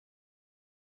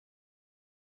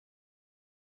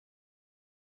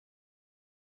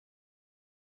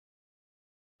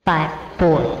5,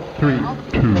 4, 3,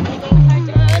 2.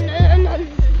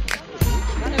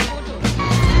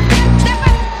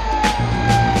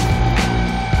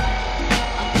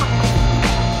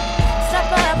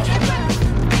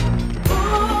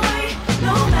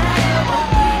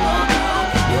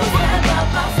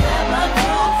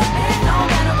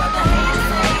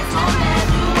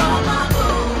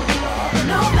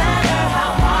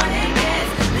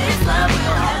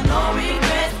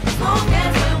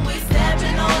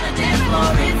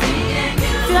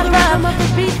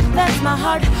 That's my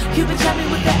heart. Cupid shot me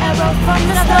with the arrow from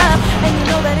the start. And you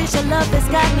know that it's your love that's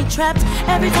got me trapped.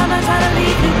 Every time I try to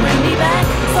leave, you bring me back.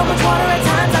 So much water at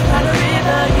times, I cry the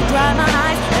river. You dry my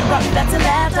eyes and brought me back to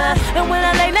laughter. And when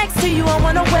I lay next to you, I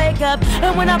wanna wake up.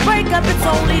 And when I break up, it's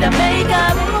only to make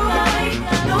up.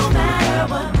 No matter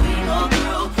what we go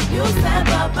through, you step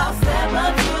up, I'll step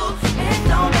up too. It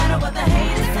don't matter what the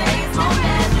haters say, as long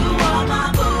as you are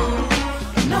my boo.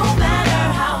 No matter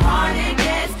how hard it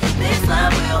gets, this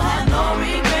love will have no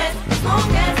regrets. As long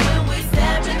as when we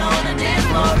stepping on the dance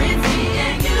floor, it's me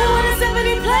and you. And when the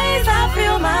symphony plays, I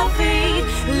feel my feet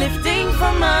lifting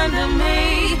from under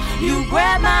me. You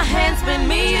grab my hand, spin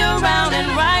me around, and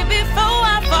right before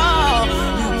I fall,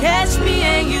 you catch me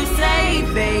and you say,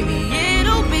 baby,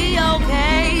 it'll be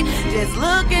okay. Just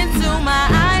look at